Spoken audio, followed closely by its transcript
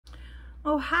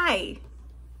Oh, hi.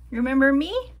 Remember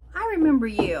me? I remember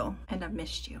you, and I've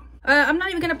missed you. I'm not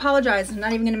even gonna apologize. I'm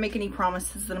not even gonna make any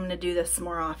promises that I'm gonna do this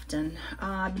more often.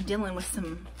 I've been dealing with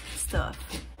some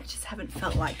stuff. I just haven't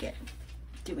felt like it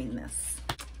doing this.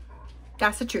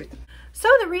 That's the truth. So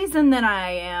the reason that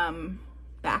I am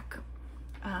back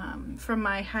from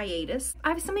my hiatus, I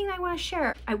have something I want to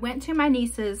share. I went to my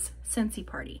niece's Scentsy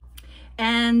party,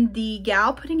 and the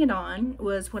gal putting it on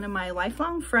was one of my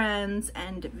lifelong friends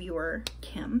and viewer,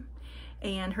 Kim,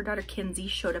 and her daughter Kinsey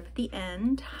showed up at the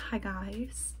end. Hi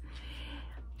guys.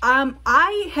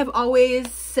 I have always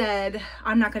said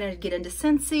I'm not going to get into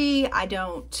Scentsy. I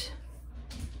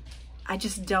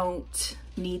just don't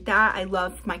need that. I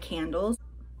love my candles.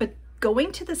 But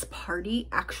going to this party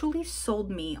actually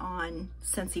sold me on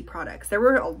Scentsy products. There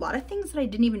were a lot of things that I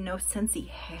didn't even know Scentsy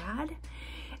had.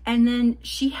 And then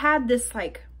she had this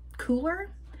like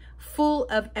cooler full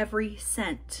of every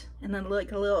scent. And then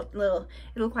like a little,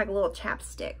 it looked like a little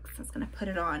chapstick. So I was gonna put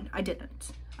it on. I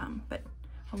didn't, but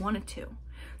I wanted to.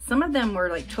 Some of them were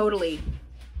like totally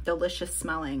delicious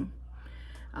smelling.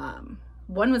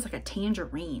 One was like a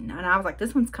tangerine, and I was like,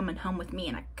 this one's coming home with me,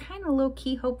 and I kind of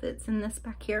low-key hope that it's in this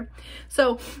back here.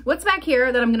 So what's back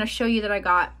here that I'm gonna show you that I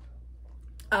got,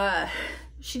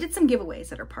 she did some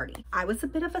giveaways at her party. I was a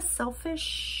bit of a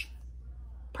selfish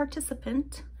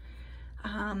participant.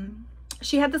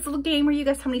 She had this little game where you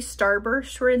guess how many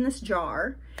Starbursts were in this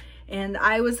jar, and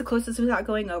I was the closest without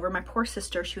going over. My poor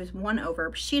sister, she was one over,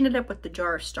 but she ended up with the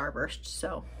jar of Starburst,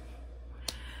 so.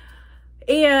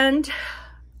 And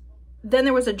then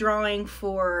there was a drawing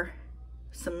for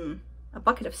a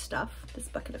bucket of stuff, this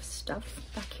bucket of stuff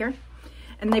back here,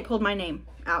 and they pulled my name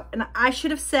out. And I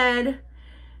should have said,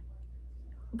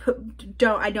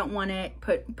 I don't want it,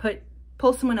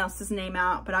 pull someone else's name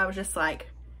out, but I was just like,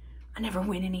 I never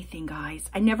win anything, guys.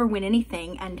 I never win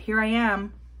anything, and here I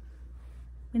am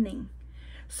winning.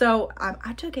 So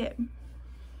I took it.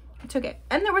 I took it.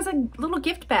 And there was a little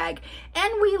gift bag,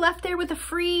 and we left there with a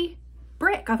free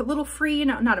brick, a little free, you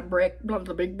know, not a brick, not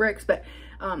the big bricks, but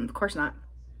of course not.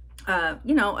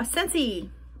 You know, a Scentsy,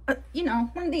 you know,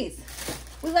 one of these.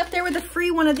 We left there with a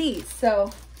free one of these.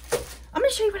 So I'm gonna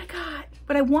show you what I got,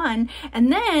 what I won.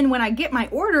 And then when I get my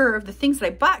order of the things that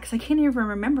I bought, because I can't even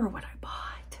remember what I bought,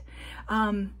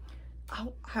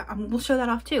 we'll show that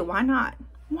off too. Why not?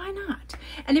 Why not?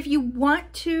 And if you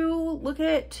want to look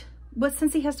at what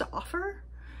Scentsy has to offer,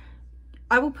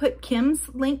 I will put Kim's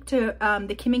link to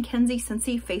the Kim and Kenzie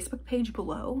Scentsy Facebook page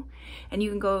below, and you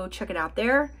can go check it out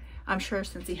there. I'm sure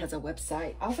Scentsy has a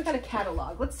website. I also got a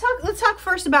catalog. Let's talk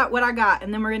first about what I got,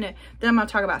 and then I'm gonna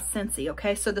talk about Scentsy.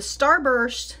 Okay, so the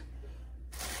Starburst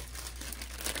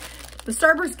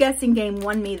guessing game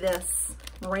won me this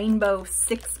rainbow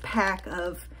 6-pack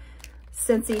of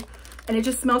Scentsy, and it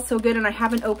just smells so good, and I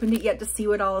haven't opened it yet to see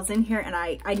what all is in here, and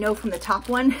I know from the top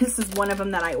one, this is one of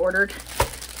them that I ordered.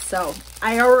 So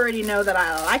I already know that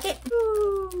I like it.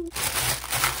 Woo.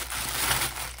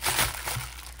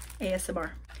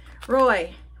 ASMR.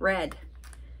 Roy Red.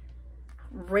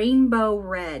 Rainbow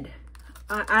Red.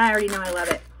 I already know I love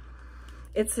it.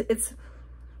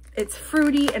 It's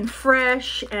fruity and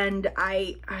fresh, and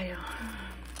I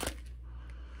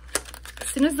as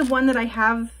soon as the one that I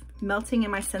have melting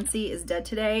in my Scentsy is dead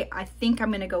today, I think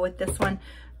I'm gonna go with this one.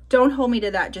 Don't hold me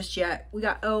to that just yet. We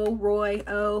got Roy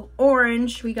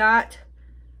Orange. We got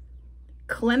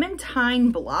Clementine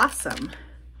Blossom.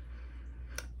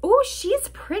 Oh, she's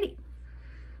pretty.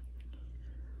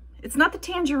 It's not the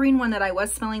tangerine one that I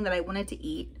was smelling that I wanted to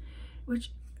eat.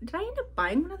 Which, did I end up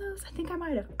buying one of those? I think I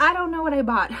might have. I don't know what I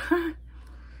bought.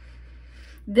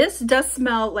 This does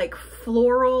smell like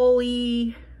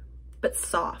florally, but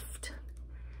soft.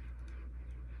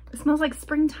 It smells like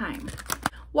springtime.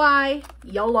 Why?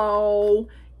 Yellow.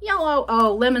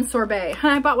 Oh, lemon sorbet.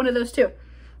 I bought one of those too.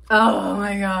 Oh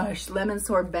my gosh, lemon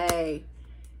sorbet.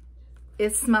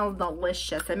 It smells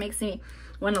delicious. It makes me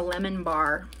want a lemon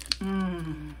bar.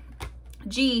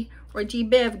 G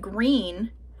Biv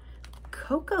green.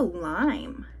 Cocoa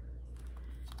lime.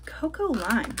 Cocoa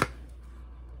lime.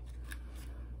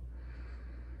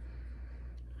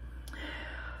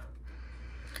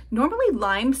 Normally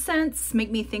lime scents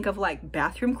make me think of like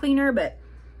bathroom cleaner, but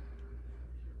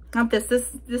not this.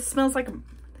 This smells like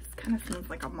this kind of smells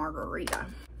like a margarita.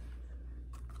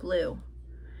 Blue.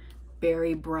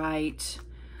 Very bright.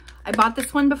 I bought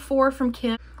this one before from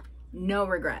Kim. No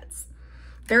regrets.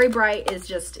 Very bright is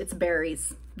just, it's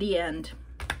berries. The end.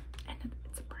 And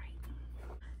it's bright.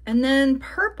 And then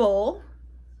purple,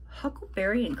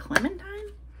 huckleberry and clementine.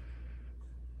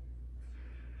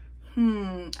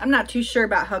 I'm not too sure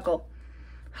about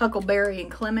huckleberry and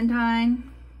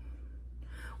clementine.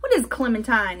 What What is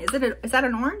clementine? Is that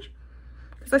an orange?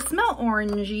 Because I smell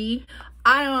orangey.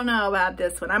 I don't know about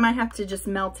this one. I might have to just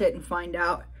melt it and find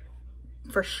out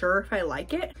for sure if I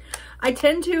like it. I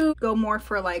tend to go more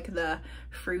for like the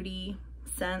fruity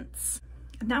scents.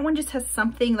 And that one just has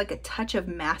something like a touch of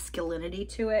masculinity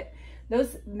to it.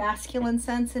 Those masculine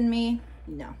scents in me,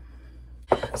 no.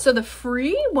 So the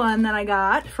free one that I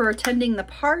got for attending the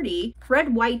party,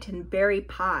 red, white, and berry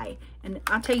pie. And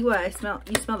I'll tell you what,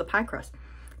 you smell the pie crust.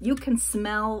 You can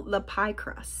smell the pie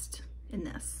crust in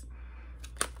this.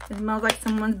 It smells like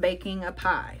someone's baking a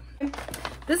pie.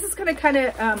 This is gonna kind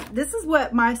of, this is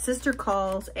what my sister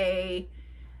calls a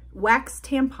wax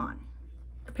tampon.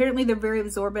 Apparently they're very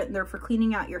absorbent and they're for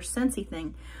cleaning out your Scentsy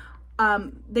thing.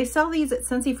 They sell these at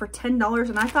Scentsy for $10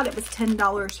 and I thought it was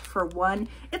 $10 for one.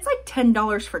 It's like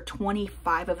 $10 for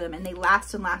 25 of them and they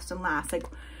last and last and last. Like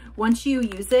once you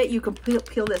use it, you can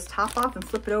peel this top off and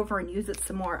flip it over and use it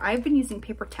some more. I've been using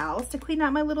paper towels to clean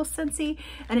out my little Scentsy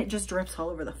and it just drips all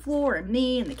over the floor and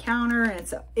me and the counter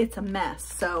and it's a mess.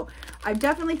 So I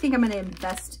definitely think I'm gonna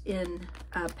invest in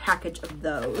a package of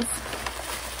those.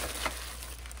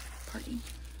 Party.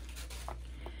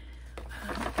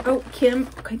 Oh,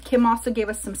 Kim also gave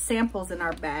us some samples in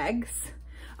our bags.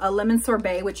 A lemon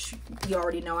sorbet, which you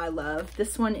already know I love.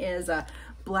 This one is a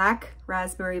black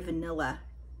raspberry vanilla.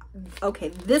 Okay,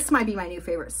 this might be my new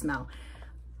favorite smell.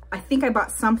 I think I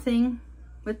bought something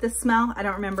with this smell. I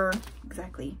don't remember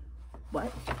exactly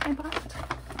what I bought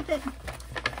with it.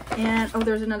 And, oh,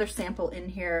 there's another sample in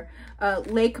here.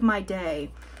 Lake My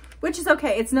Day, which is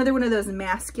okay. It's another one of those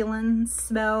masculine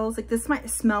smells. Like this might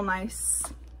smell nice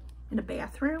in a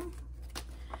bathroom.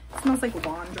 It smells like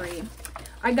laundry.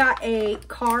 I got a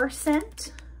car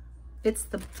scent. It's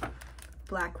the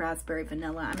black raspberry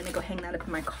vanilla. I'm gonna go hang that up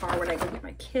in my car when I go get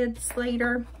my kids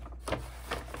later.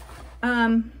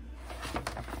 So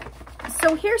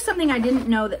here's something I didn't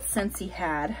know that Scentsy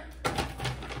had.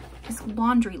 Is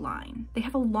laundry line. They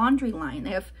have a laundry line. They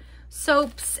have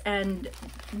soaps and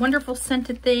wonderful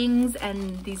scented things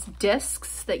and these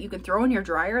discs that you can throw in your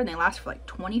dryer and they last for like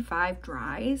 25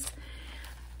 dries.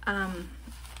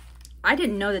 I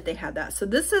didn't know that they had that. So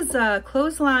this is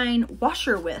clothesline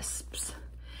washer wisps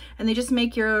and they just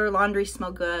make your laundry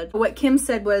smell good. What Kim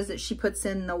said was that she puts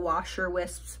in the washer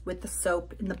wisps with the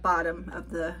soap in the bottom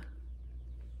of the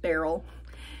barrel,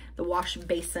 the wash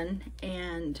basin,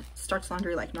 and starts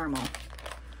laundry like normal.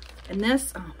 And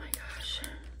this, oh my gosh,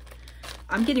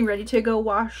 I'm getting ready to go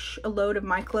wash a load of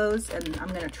my clothes and I'm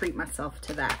gonna treat myself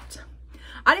to that.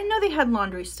 I didn't know they had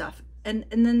laundry stuff. And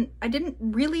then I didn't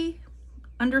really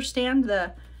understand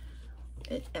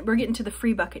we're getting to the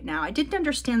free bucket now. I didn't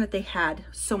understand that they had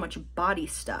so much body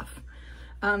stuff.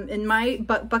 In my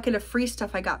bucket of free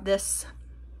stuff, I got this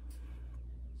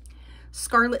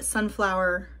Scarlet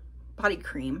Sunflower body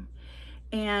cream.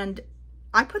 And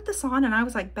I put this on and I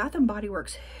was like, Bath & Body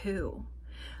Works who?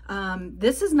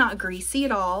 This is not greasy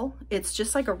at all. It's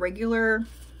just like a regular,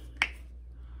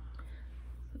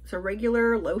 it's a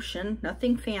regular lotion,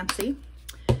 nothing fancy.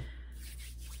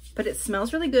 But it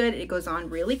smells really good. It goes on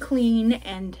really clean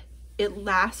and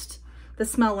the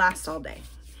smell lasts all day.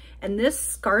 And this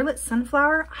Scarlet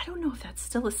Sunflower, I don't know if that's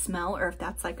still a smell or if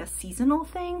that's like a seasonal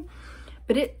thing,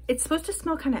 but it's supposed to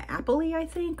smell kind of appley, I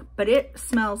think, but it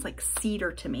smells like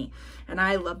cedar to me. And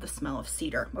I love the smell of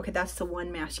cedar. Okay, that's the one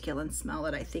masculine smell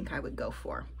that I think I would go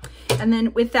for. And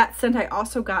then with that scent, I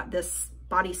also got this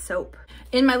body soap.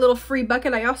 In my little free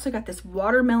bucket, I also got this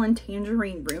watermelon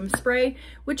tangerine room spray,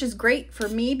 which is great for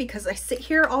me because I sit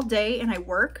here all day and I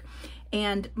work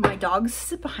and my dogs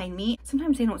sit behind me.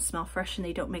 Sometimes they don't smell fresh and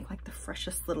they don't make like the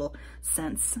freshest little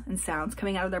scents and sounds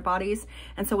coming out of their bodies.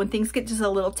 And so when things get just a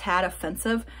little tad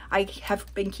offensive, I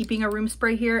have been keeping a room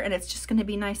spray here and it's just gonna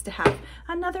be nice to have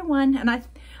another one. And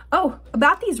oh,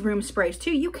 about these room sprays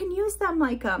too, you can use them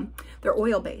like, they're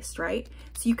oil-based, right?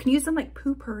 So you can use them like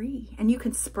poo-pourri and you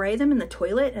can spray them in the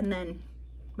toilet and then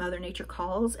Mother Nature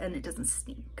calls and it doesn't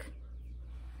stink.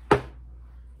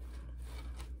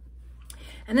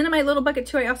 And then in my little bucket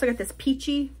too, I also got this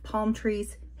Peachy Palm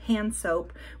Trees hand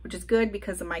soap, which is good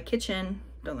because of my kitchen.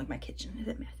 Don't like my kitchen, is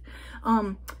it mess?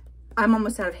 I'm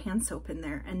almost out of hand soap in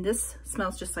there and this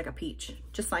smells just like a peach,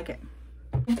 just like it.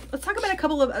 Let's talk about a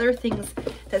couple of other things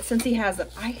that Scentsy has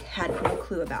that I had no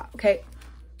clue about, okay?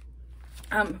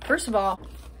 First of all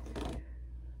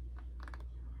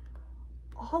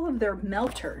of their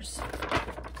melters,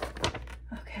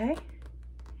 okay?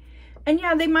 And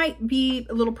yeah, they might be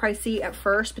a little pricey at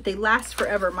first, but they last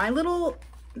forever. My little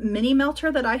mini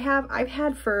melter that I've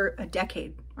had for a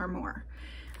decade or more.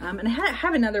 And I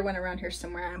have another one around here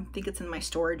somewhere. I think it's in my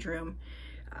storage room.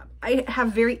 I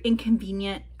have very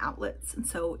inconvenient outlets, and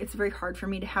so it's very hard for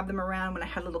me to have them around when I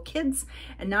had little kids,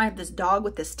 and now I have this dog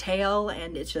with this tail,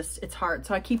 and it's hard.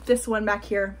 So I keep this one back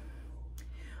here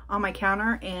on my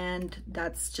counter, and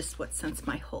that's just what scents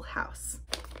my whole house.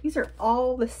 These are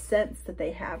all the scents that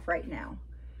they have right now.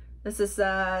 This is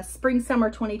spring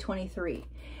summer 2023,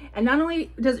 and not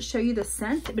only does it show you the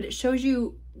scent, but it shows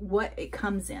you what it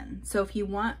comes in. So if you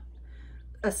want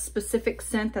a specific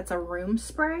scent that's a room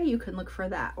spray, you can look for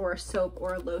that, or a soap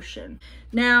or a lotion.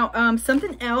 Now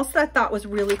something else that I thought was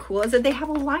really cool is that they have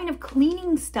a line of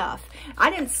cleaning stuff. I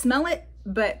didn't smell it,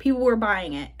 but people were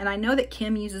buying it, and I know that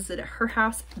Kim uses it at her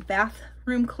house.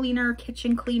 Bathroom cleaner,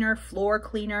 kitchen cleaner, floor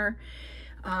cleaner.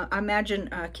 I imagine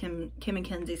Kim and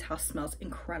Kenzie's house smells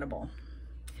incredible.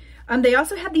 They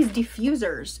also have these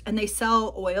diffusers, and they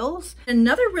sell oils.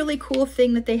 Another really cool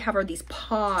thing that they have are these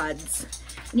pods.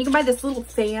 And you can buy this little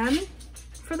fan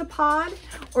for the pod,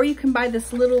 or you can buy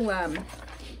this little,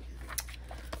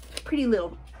 pretty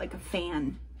little, like a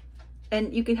fan.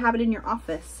 And you could have it in your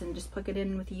office and just plug it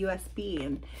in with a USB.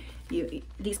 And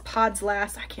these pods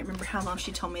last, I can't remember how long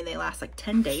she told me they last, like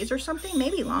 10 days or something,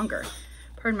 maybe longer.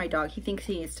 Pardon my dog, he thinks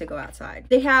he needs to go outside.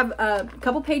 They have a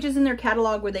couple pages in their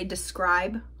catalog where they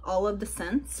describe all of the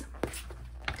scents,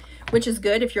 which is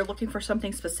good if you're looking for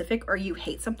something specific or you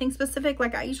hate something specific.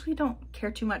 Like, I usually don't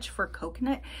care too much for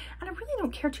coconut, and I really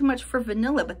don't care too much for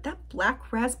vanilla, but that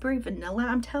black raspberry vanilla,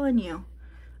 I'm telling you,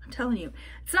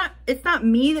 it's not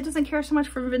me that doesn't care so much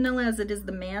for vanilla as it is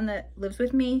the man that lives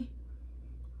with me,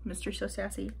 Mr. So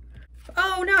Sassy.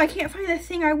 Oh no, I can't find the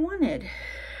thing I wanted.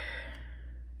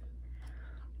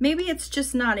 Maybe it's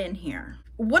just not in here.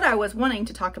 What I was wanting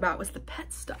to talk about was the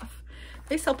pet stuff.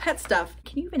 They sell pet stuff.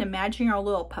 Can you even imagine your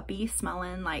little puppy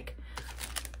smelling like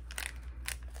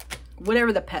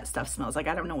whatever the pet stuff smells like?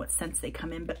 I don't know what scents they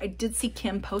come in, but I did see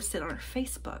Kim post it on her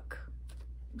Facebook,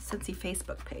 Scentsy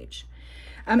Facebook page.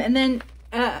 And then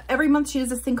every month she does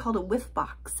this thing called a whiff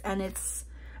box, and it's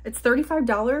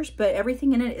 $35, but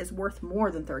everything in it is worth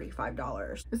more than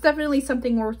 $35. It's definitely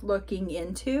something worth looking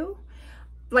into,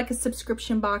 like a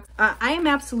subscription box. I am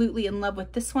absolutely in love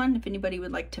with this one. If anybody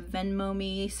would like to Venmo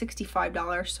me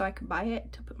 $65 so I could buy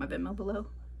it, to put my Venmo below.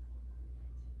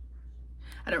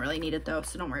 I don't really need it though,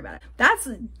 so don't worry about it. That's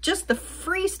just the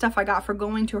free stuff I got for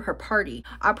going to her party.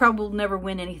 I probably will never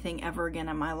win anything ever again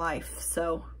in my life,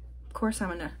 so of course I'm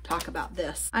gonna talk about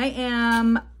this. I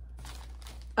am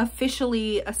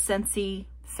officially a Scentsy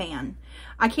fan.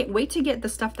 I can't wait to get the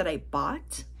stuff that I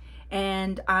bought.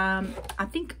 And I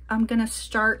think I'm gonna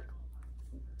start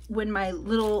when my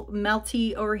little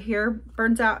melty over here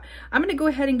burns out. I'm gonna go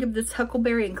ahead and give this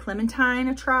Huckleberry and Clementine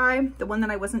a try, the one that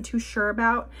I wasn't too sure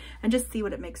about, and just see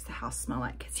what it makes the house smell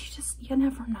like, because you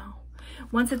never know.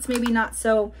 Once it's maybe not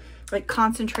so like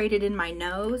concentrated in my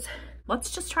nose, let's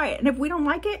just try it. And if we don't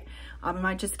like it, I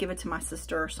might just give it to my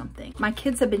sister or something. My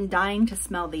kids have been dying to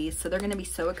smell these, so they're gonna be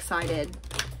so excited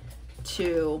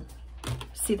to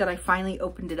see that I finally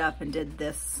opened it up and did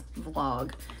this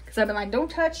vlog, because I've been like,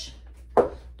 don't touch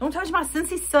my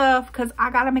Scentsy stuff, because I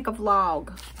gotta make a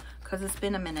vlog, because it's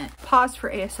been a minute. Pause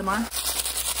for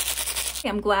ASMR.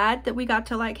 I'm glad that we got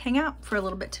to like hang out for a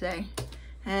little bit today,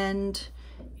 and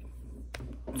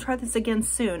try this again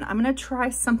soon. I'm gonna try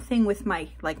something with my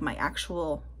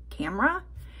actual camera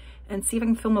and see if I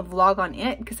can film a vlog on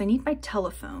it, because I need my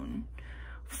telephone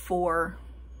for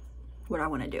what I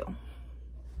want to do.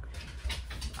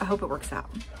 I hope it works out.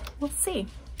 We'll see.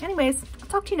 Anyways, I'll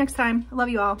talk to you next time. I love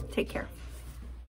you all. Take care.